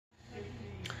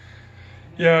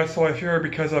Yeah, so I figure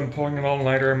because I'm pulling an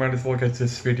all-nighter, I might as well get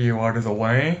this video out of the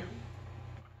way.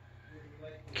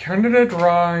 Canada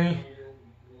Dry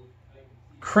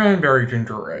Cranberry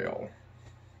Ginger Ale.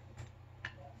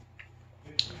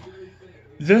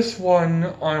 This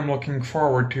one I'm looking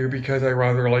forward to because I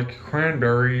rather like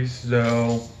cranberries,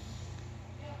 though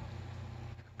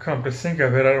come to think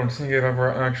of it, I don't think I've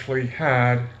ever actually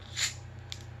had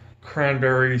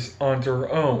cranberries on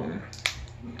their own.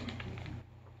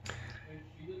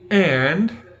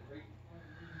 And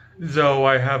though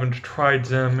I haven't tried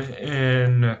them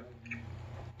in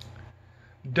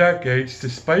decades,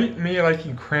 despite me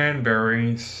liking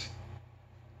cranberries,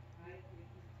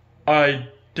 I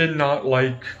did not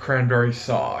like cranberry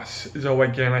sauce. Though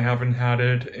again, I haven't had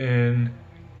it in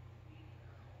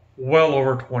well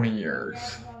over 20 years.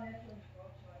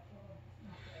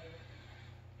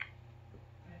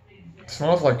 It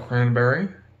smells like cranberry.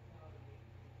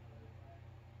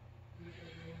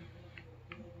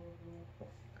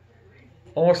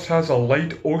 Almost has a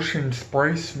light ocean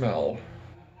spray smell.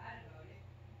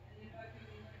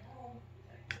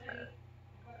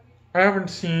 I haven't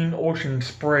seen ocean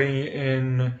spray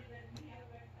in,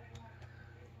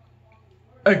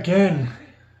 again,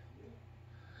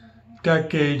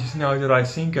 decades now that I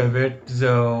think of it,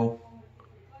 though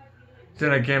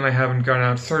then again I haven't gone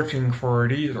out searching for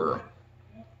it either.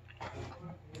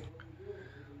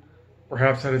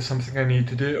 Perhaps that is something I need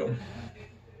to do.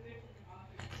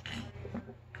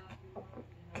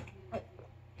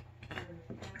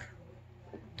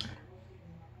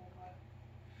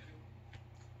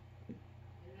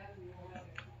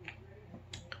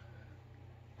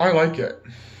 I like it.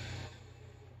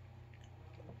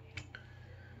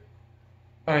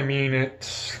 I mean,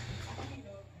 it's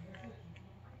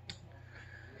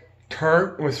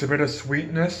tart with a bit of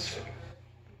sweetness.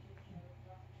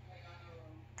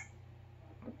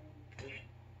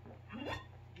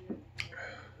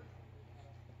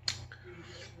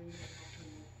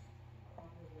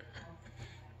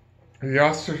 The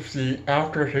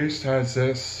aftertaste has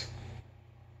this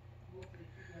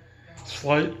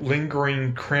slight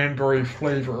lingering cranberry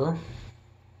flavor.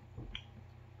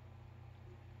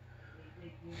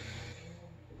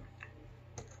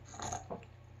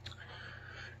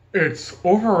 It's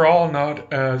overall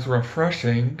not as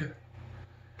refreshing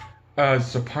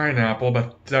as the pineapple,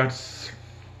 but that's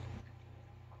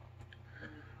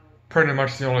pretty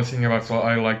much the only thing about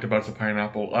I liked about the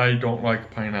pineapple. I don't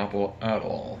like pineapple at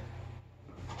all.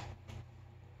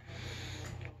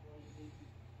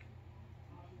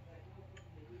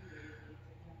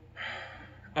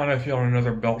 And I feel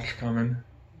another belch coming.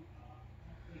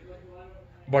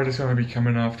 But it's going to be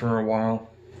coming after a while.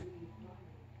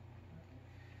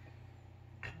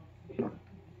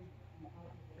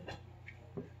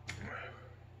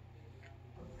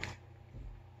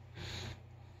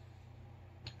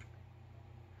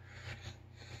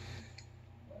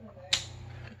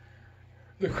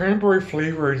 The cranberry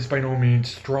flavor is by no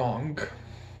means strong,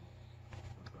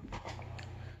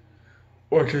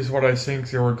 which is what I think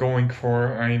they were going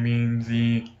for. I mean,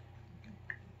 the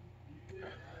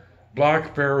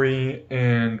blackberry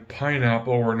and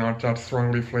pineapple were not that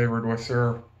strongly flavored with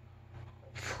their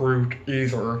fruit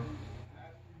either.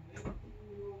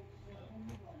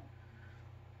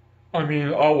 I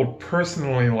mean, I would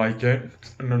personally like it,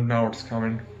 and now it's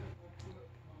coming.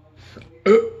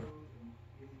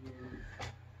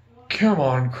 Come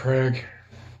on, Craig.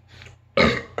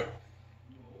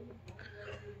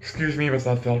 Excuse me, but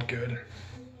that felt good.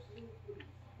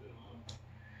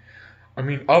 I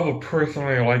mean, I would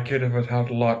personally like it if it had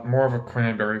a lot more of a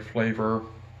cranberry flavor.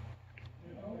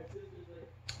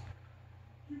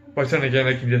 But then again,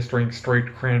 I can just drink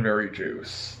straight cranberry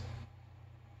juice.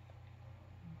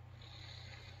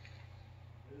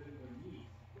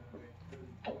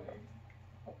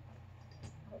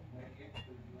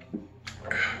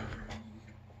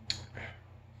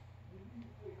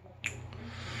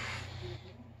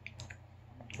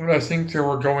 And I think they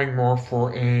were going more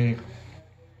for a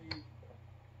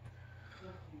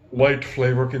light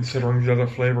flavor, considering the other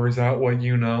flavors outweigh,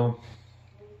 you know.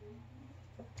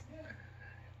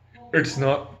 It's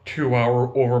not too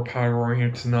overpowering,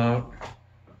 it's not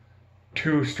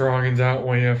too strong in that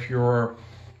way if you're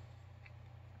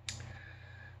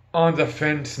on the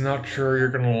fence, not sure you're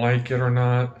gonna like it or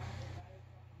not.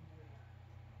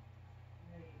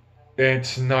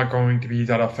 It's not going to be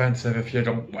that offensive if you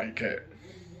don't like it.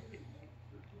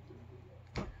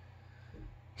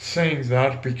 Saying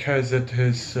that, because it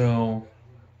is so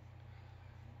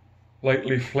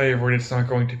lightly flavored, it's not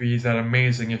going to be that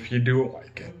amazing if you do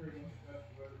like it.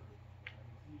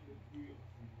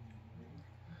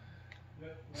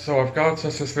 So I've got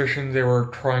some suspicion they were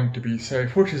trying to be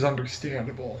safe, which is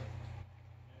understandable.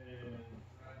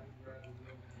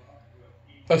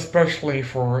 Especially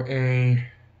for a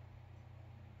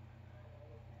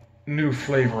new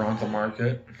flavor on the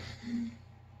market.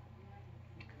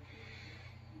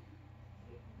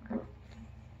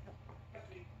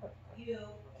 You,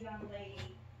 young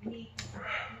lady, need to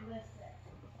listen.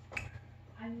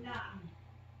 I'm not.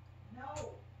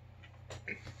 No.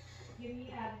 Give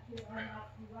me attitude, I'm not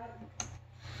right.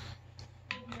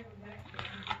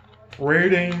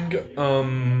 Rating, Here.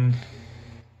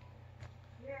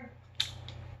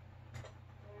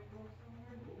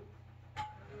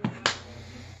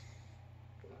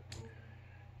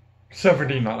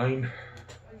 79.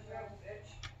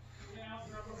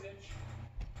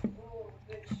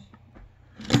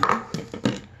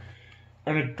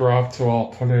 And it dropped, so I'll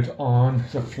put it on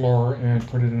the floor and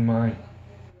put it in my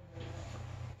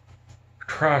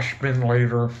trash bin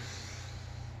later.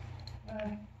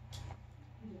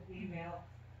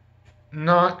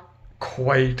 Not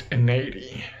quite an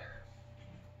 80.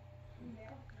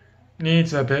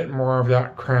 Needs a bit more of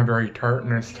that cranberry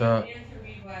tartness to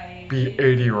be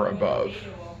 80 or above.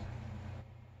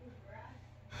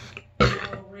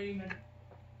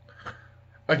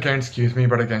 Again, excuse me,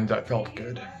 but again, that felt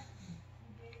good.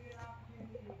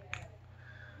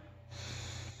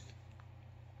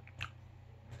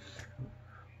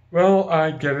 Well,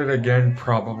 I'd get it again,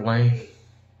 probably.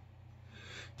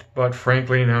 But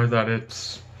frankly, now that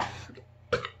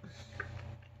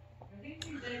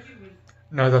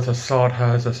the thought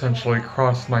has essentially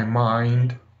crossed my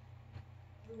mind,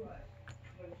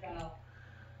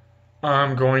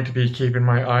 I'm going to be keeping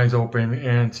my eyes open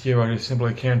and see if I just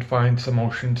simply can't find some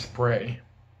ocean spray.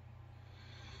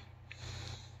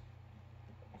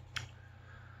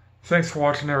 Thanks for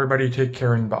watching, everybody. Take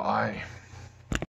care and bye.